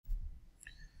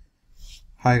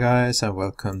Hi guys, and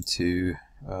welcome to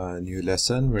a new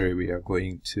lesson where we are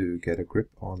going to get a grip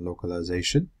on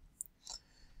localization.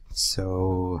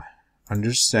 So,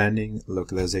 understanding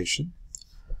localization.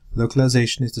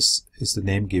 Localization is the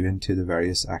name given to the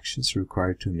various actions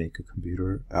required to make a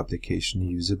computer application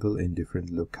usable in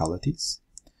different localities.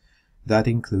 That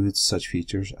includes such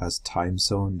features as time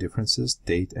zone differences,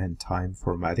 date and time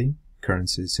formatting,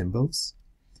 currency symbols,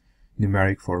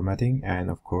 numeric formatting, and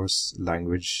of course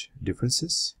language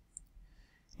differences.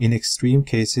 In extreme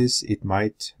cases, it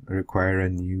might require a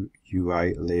new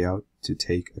UI layout to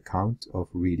take account of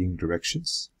reading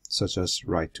directions, such as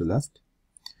right to left.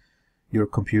 Your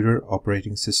computer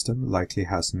operating system likely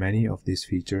has many of these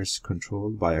features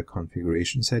controlled by a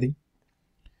configuration setting,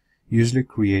 usually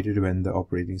created when the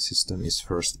operating system is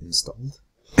first installed.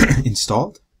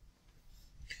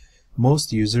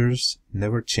 Most users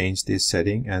never change this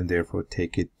setting and therefore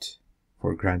take it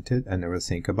for granted and never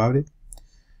think about it.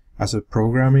 As a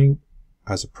programmer,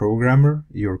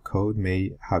 your code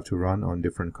may have to run on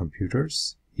different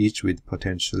computers, each with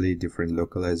potentially different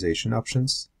localization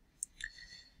options.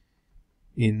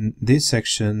 In this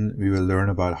section, we will learn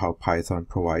about how Python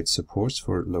provides supports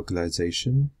for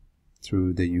localization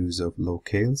through the use of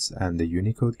locales and the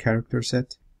Unicode character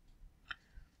set.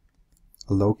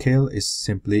 A locale is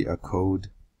simply a code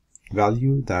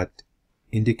value that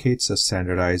indicates a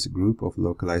standardized group of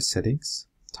localized settings,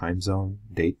 time zone,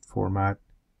 date format,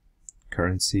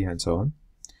 currency, and so on.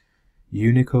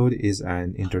 Unicode is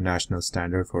an international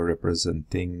standard for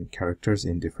representing characters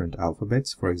in different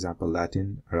alphabets, for example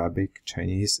Latin, Arabic,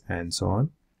 Chinese, and so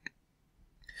on,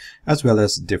 as well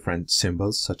as different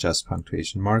symbols such as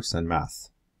punctuation marks and math.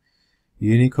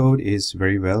 Unicode is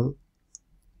very well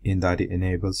in that it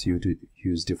enables you to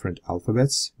use different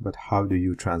alphabets, but how do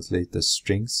you translate the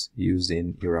strings used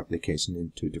in your application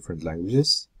into different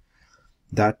languages?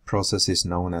 That process is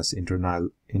known as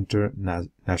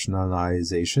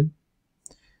internationalization.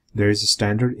 There is a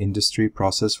standard industry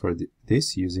process for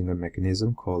this using a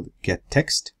mechanism called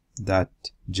GetText that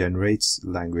generates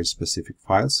language-specific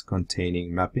files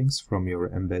containing mappings from your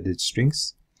embedded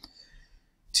strings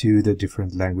to the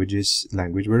different language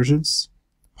versions.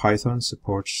 Python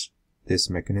supports this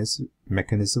mechanism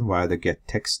via the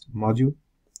GetText module.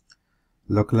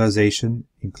 Localization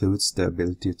includes the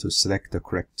ability to select the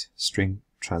correct string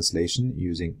translation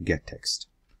using GetText.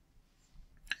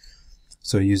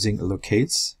 So using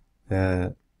locales,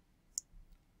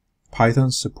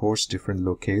 Python supports different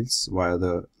locales via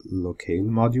the Locale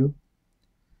module.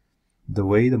 The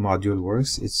way the module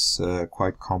works is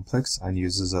quite complex and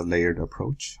uses a layered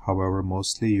approach. However,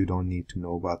 mostly you don't need to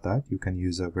know about that. You can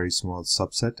use a very small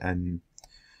subset, and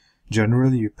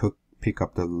generally you pick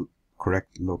up the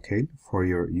correct locale for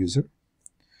your user.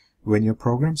 When your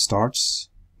program starts,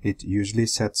 it usually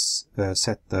set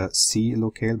the C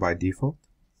locale by default,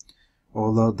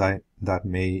 although that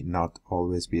may not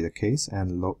always be the case,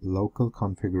 and local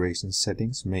configuration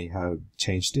settings may have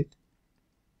changed it.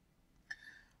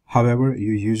 However,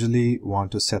 you usually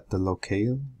want to set the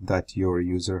locale that your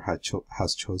user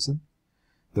has chosen.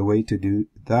 The way to do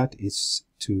that is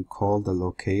to call the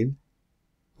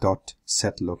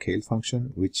locale.setLocale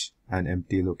function, which an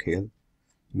empty locale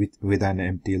with an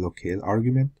empty locale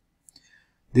argument.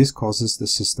 This causes the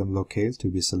system locale to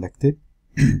be selected.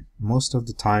 Most of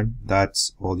the time,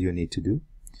 that's all you need to do.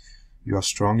 You are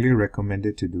strongly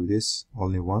recommended to do this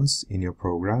only once in your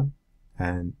program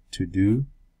and to do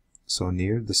so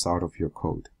near the start of your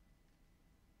code.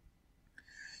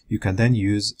 You can then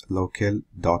use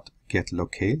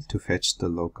locale.getLocale to fetch the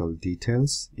local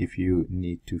details if you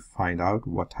need to find out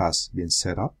what has been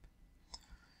set up.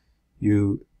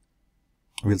 You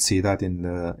will see that in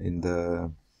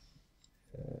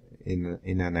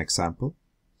an example.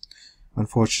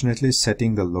 Unfortunately,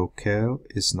 setting the locale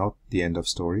is not the end of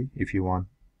story. If you want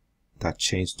that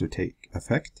change to take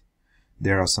effect,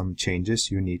 there are some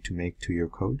changes you need to make to your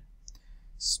code.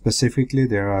 Specifically,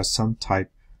 there are some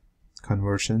type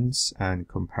conversions and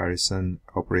comparison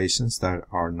operations that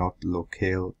are not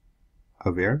locale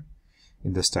aware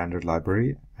in the standard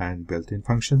library and built-in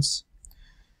functions.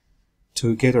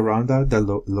 To get around that, the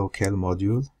Locale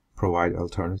module provide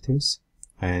alternatives,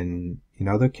 and in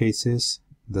other cases,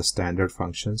 the standard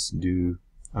functions do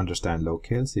understand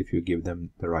locales if you give them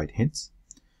the right hints.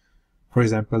 For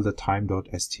example, the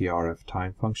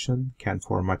time.strftime function can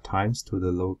format times to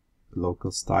the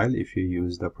local style if you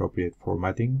use the appropriate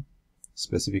formatting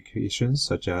specifications,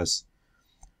 such as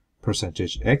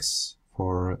 %x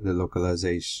for the localized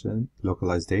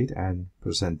date and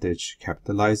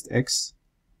 %X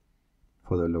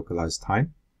for the localized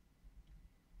time.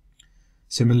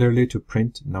 Similarly, to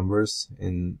print numbers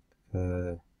in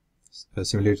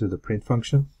similar to the print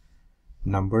function,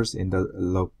 numbers in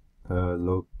the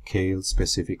locale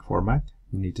specific format.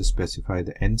 You need to specify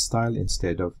the end style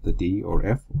instead of the D or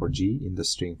F or G in the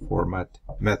string format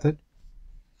method.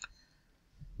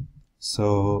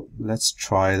 So let's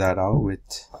try that out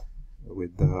with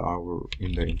our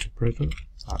in the interpreter.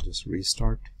 I'll just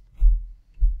restart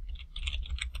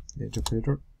the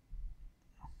interpreter.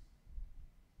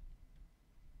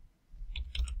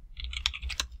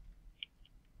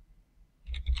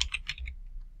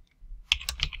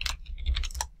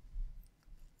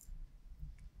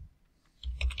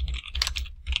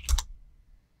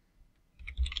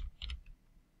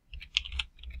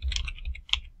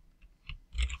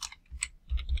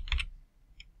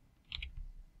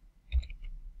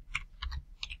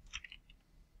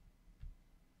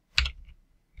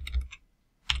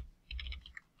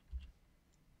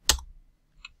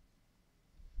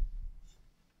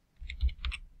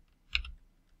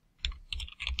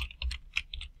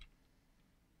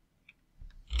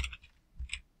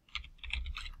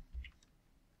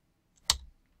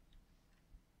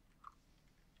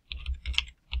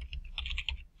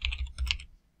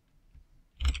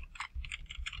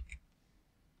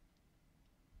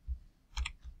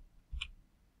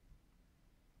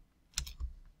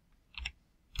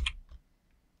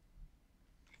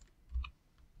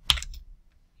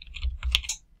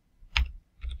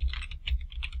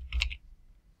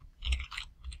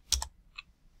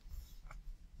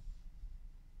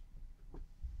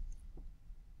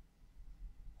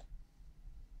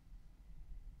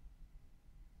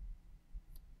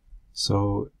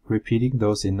 So repeating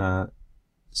those in a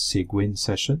Cgwin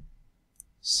session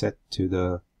set to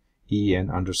the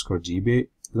en_gb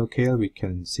locale, we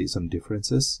can see some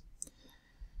differences.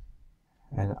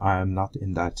 And I am not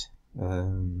in that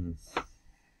time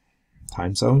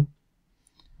zone.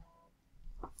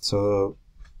 So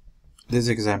this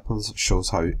example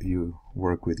shows how you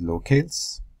work with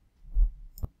locales.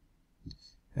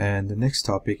 And the next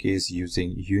topic is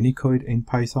using Unicode in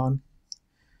Python.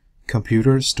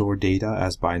 Computers store data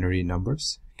as binary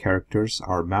numbers. Characters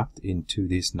are mapped into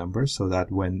these numbers so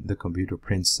that when the computer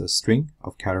prints a string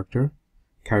of characters,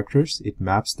 it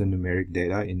maps the numeric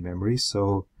data in memory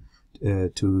to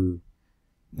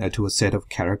a set of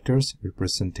characters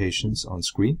representations on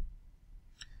screen.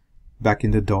 Back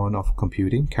in the dawn of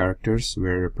computing, characters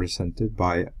were represented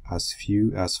by as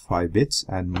few as 5 bits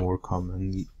and more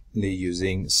commonly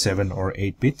using 7 or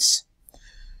 8 bits.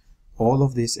 All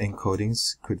of these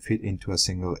encodings could fit into a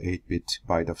single 8-bit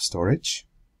byte of storage.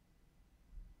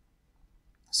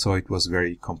 So it was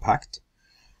very compact.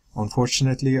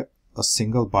 Unfortunately, a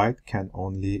single byte can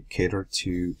only cater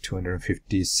to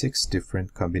 256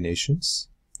 different combinations,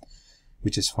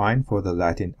 which is fine for the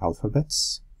Latin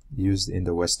alphabets used in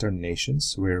the Western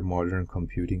nations where modern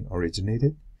computing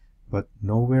originated, but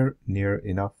nowhere near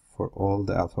enough for all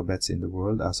the alphabets in the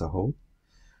world as a whole.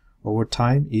 Over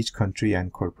time, each country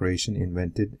and corporation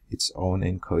invented its own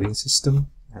encoding system,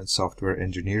 and software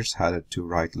engineers had to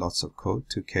write lots of code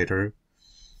to cater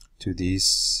to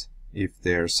these if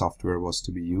their software was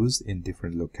to be used in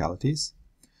different localities.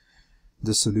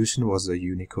 The solution was a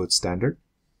Unicode standard.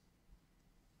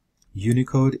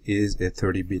 Unicode is a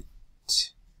 32-bit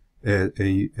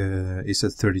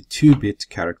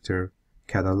character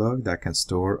catalog that can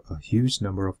store a huge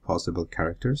number of possible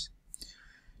characters.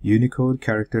 Unicode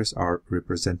characters are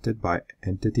represented by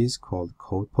entities called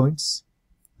code points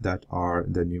that are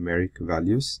the numeric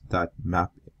values that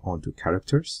map onto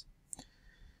characters.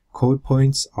 Code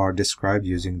points are described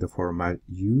using the format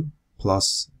U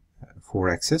plus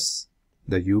 4x's.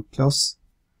 The U plus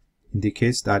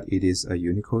indicates that it is a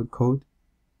Unicode code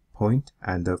point,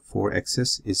 and the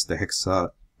 4x's is the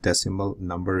hexadecimal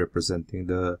number representing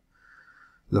the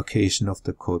location of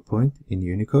the code point in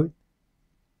Unicode.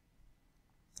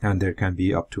 And there can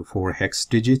be up to 4 hex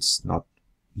digits, not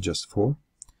just 4.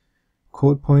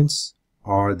 Code points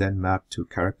are then mapped to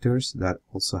characters that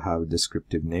also have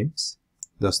descriptive names.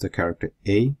 Thus the character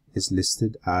A is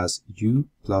listed as U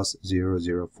plus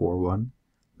 0041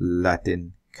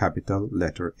 Latin capital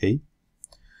letter A.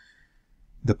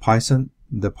 The Python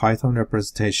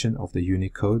representation of the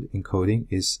Unicode encoding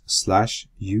is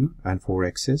 /U and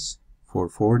 4x's for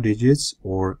 4 digits,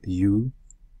 or U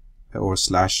or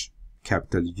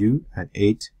capital U and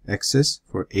 8 x's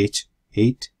for 8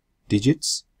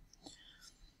 digits,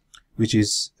 which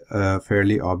is a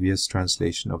fairly obvious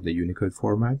translation of the Unicode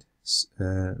format,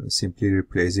 simply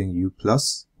replacing U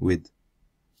plus with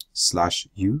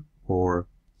 /U or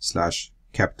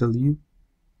capital U.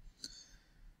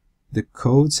 The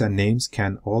codes and names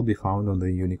can all be found on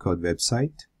the Unicode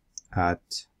website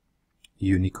at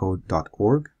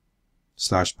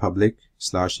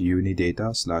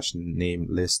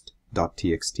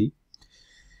unicode.org/public/unidata/namelist.txt.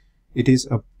 It is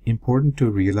important to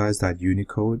realize that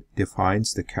Unicode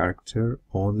defines the character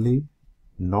only,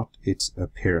 not its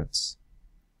appearance.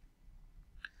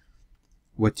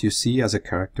 What you see as a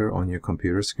character on your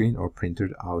computer screen or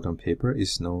printed out on paper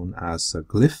is known as a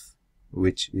glyph,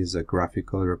 which is a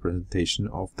graphical representation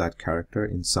of that character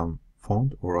in some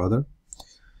font or other.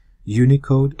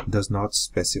 Unicode does not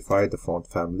specify the font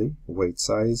family, weight,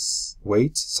 size,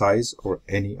 or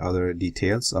any other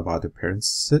details about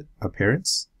appearance.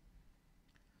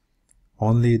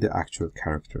 Only the actual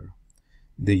character.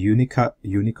 The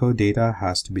Unicode data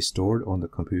has to be stored on the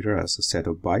computer as a set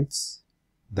of bytes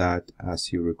that,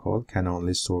 as you recall, can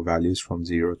only store values from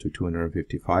 0 to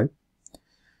 255.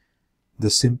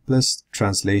 The simplest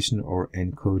translation or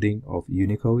encoding of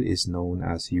Unicode is known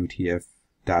as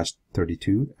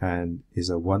UTF-32 and is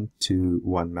a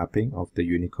 1-to-1 mapping of the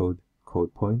Unicode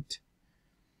code point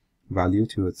value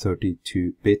to a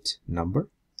 32-bit number.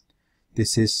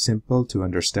 This is simple to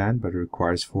understand but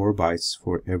requires 4 bytes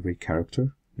for every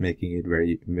character, making it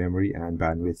very memory and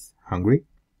bandwidth hungry.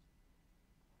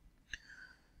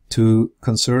 To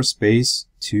conserve space,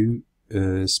 two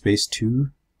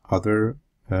other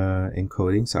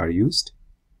encodings are used.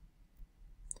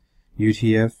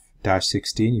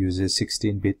 UTF-16 uses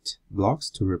 16-bit blocks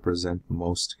to represent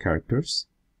most characters,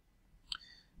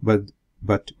 but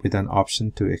with an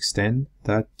option to extend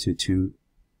that to 2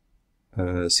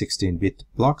 16-bit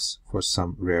blocks for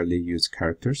some rarely used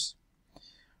characters.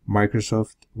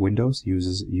 Microsoft Windows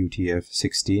uses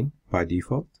UTF-16 by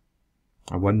default.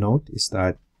 And one note is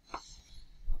that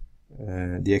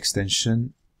the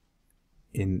extension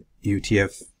in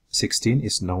UTF-16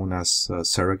 is known as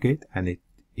surrogate, and it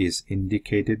is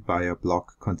indicated by a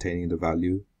block containing the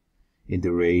value in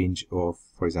the range of,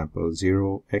 for example,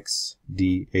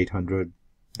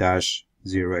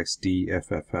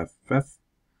 0xD800-0xDFFFF.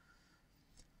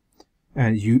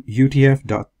 And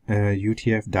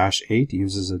UTF-8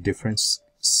 uses a different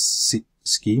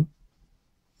scheme,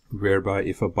 whereby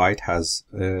if a byte has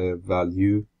a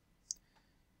value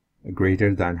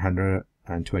greater than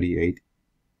 128,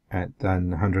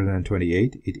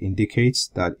 it indicates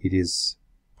that it is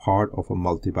part of a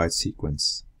multi-byte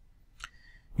sequence.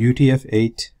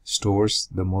 UTF-8 stores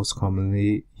the most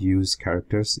commonly used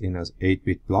characters in an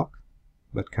 8-bit block,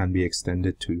 but can be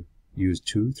extended to use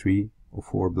 2, 3, or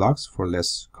 4 blocks for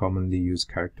less commonly used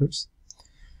characters.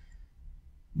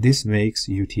 This makes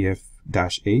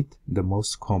UTF-8 the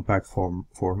most compact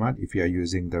format if you are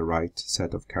using the right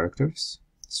set of characters,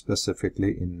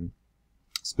 specifically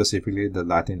the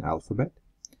Latin alphabet.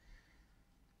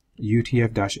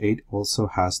 UTF-8 also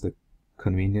has the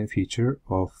convenient feature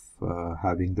of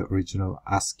having the original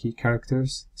ASCII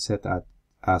characters set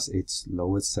as its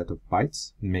lowest set of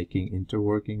bytes, making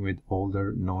interworking with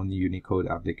older non-Unicode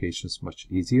applications much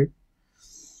easier.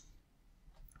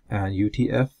 And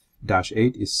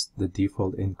UTF-8 is the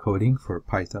default encoding for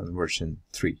Python version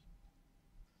 3.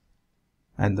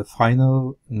 And the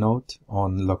final note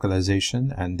on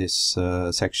localization and this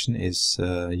section is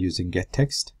using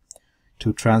GetText.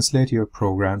 To translate your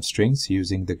program strings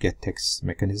using the GetText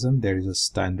mechanism, there is a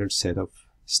standard set of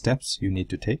steps you need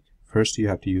to take. First, you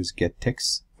have to use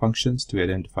GetText functions to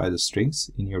identify the strings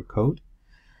in your code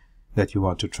that you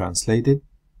want to translate it.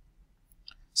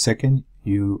 Second,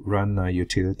 you run a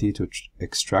utility to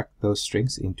extract those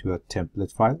strings into a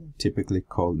template file, typically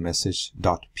called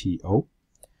message.po.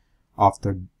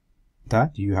 After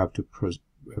that, you have to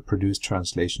produce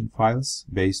translation files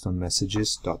based on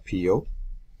messages.po.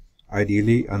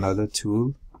 Ideally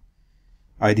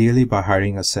by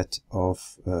hiring a set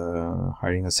of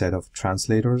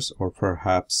translators, or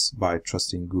perhaps by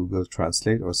trusting Google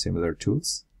Translate or similar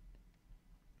tools.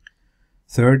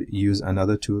 Third, use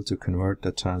another tool to convert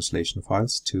the translation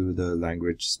files to the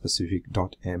language-specific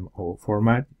 .mo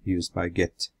format used by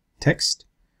GetText.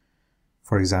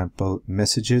 For example,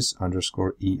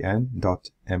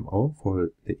 messages_en.mo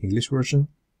for the English version.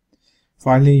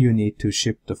 Finally, you need to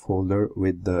ship the folder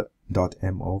with the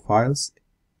 .mo files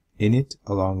in it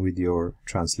along with your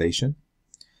translation.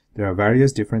 There are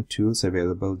various different tools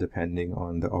available depending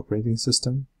on the operating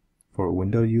system. For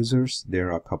Windows users,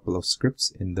 there are a couple of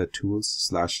scripts in the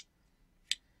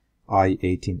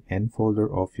tools/i18n folder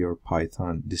of your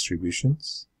Python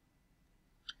distributions.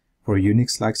 For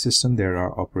Unix-like system, there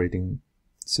are operating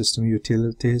system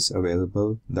utilities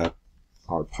available that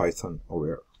are Python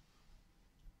aware.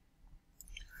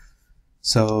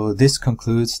 So this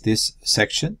concludes this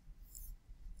section.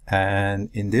 And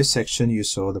in this section, you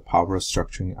saw the power of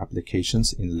structuring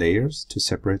applications in layers to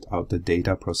separate out the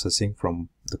data processing from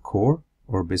the core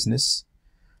or business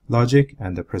logic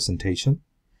and the presentation.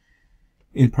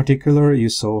 In particular, you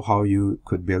saw how you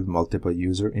could build multiple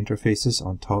user interfaces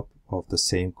on top of the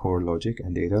same core logic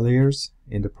and data layers.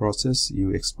 In the process, you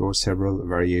explore several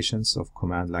variations of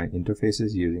command line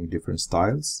interfaces using different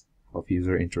styles of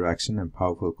user interaction and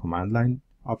powerful command line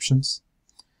options.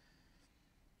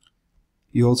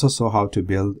 You also saw how to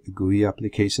build GUI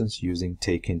applications using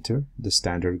TakeInter, the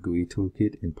standard GUI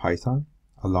toolkit in Python,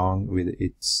 along with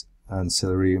its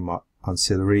ancillary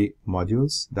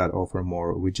modules that offer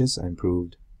more widgets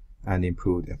and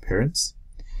improved appearance.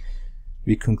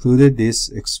 We concluded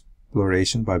this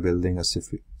exploration by building a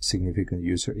significant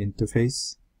user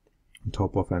interface on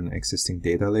top of an existing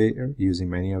data layer, using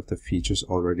many of the features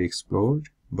already explored,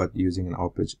 but using an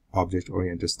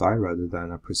object-oriented style rather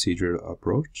than a procedural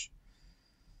approach.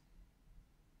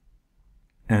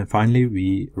 And finally,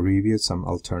 we reviewed some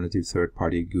alternative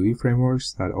third-party GUI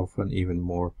frameworks that offer even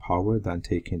more power than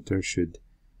TakeInter should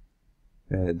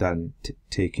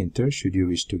you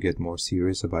wish to get more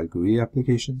serious about GUI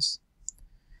applications.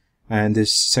 And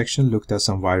this section looked at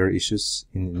some wider issues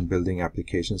in building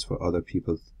applications for other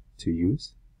people to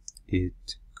use.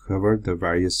 It covered the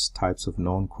various types of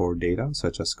known core data,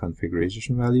 such as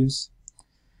configuration values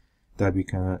that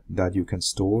you can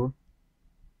store,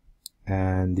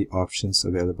 and the options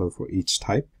available for each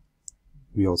type.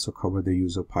 We also covered the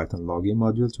use of Python logging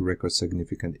module to record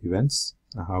significant events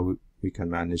and how we can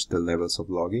manage the levels of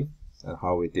logging and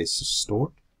how it is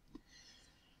stored.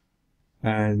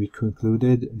 And we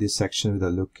concluded this section with a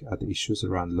look at the issues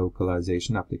around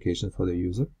localization application for the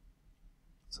user.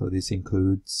 So this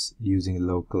includes using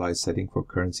localized setting for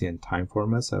currency and time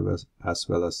formats as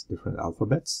well as different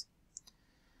alphabets.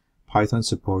 Python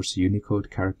supports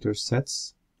Unicode character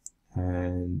sets,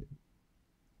 and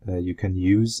you can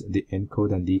use the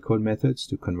encode and decode methods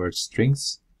to convert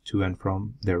strings to and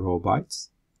from their raw bytes.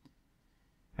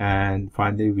 And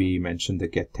finally, we mentioned the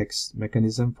GetText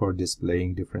mechanism for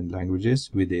displaying different languages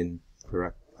within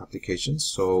your applications.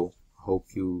 So I hope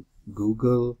you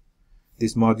Google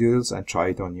these modules and try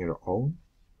it on your own,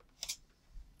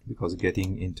 because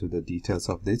getting into the details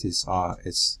of this is out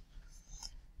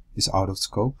of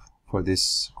scope for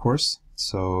this course.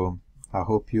 So I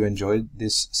hope you enjoyed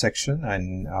this section,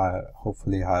 and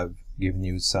hopefully have given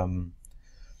you some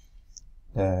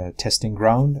testing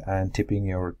ground and tipping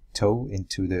your toe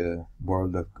into the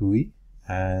world of GUI.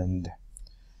 And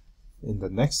in the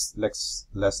next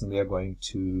lesson, we are going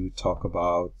to talk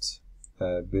about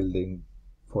building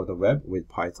for the web with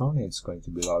Python. It's going to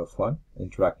be a lot of fun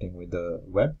interacting with the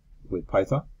web with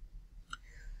Python.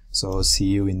 So see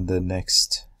you in the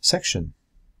next section.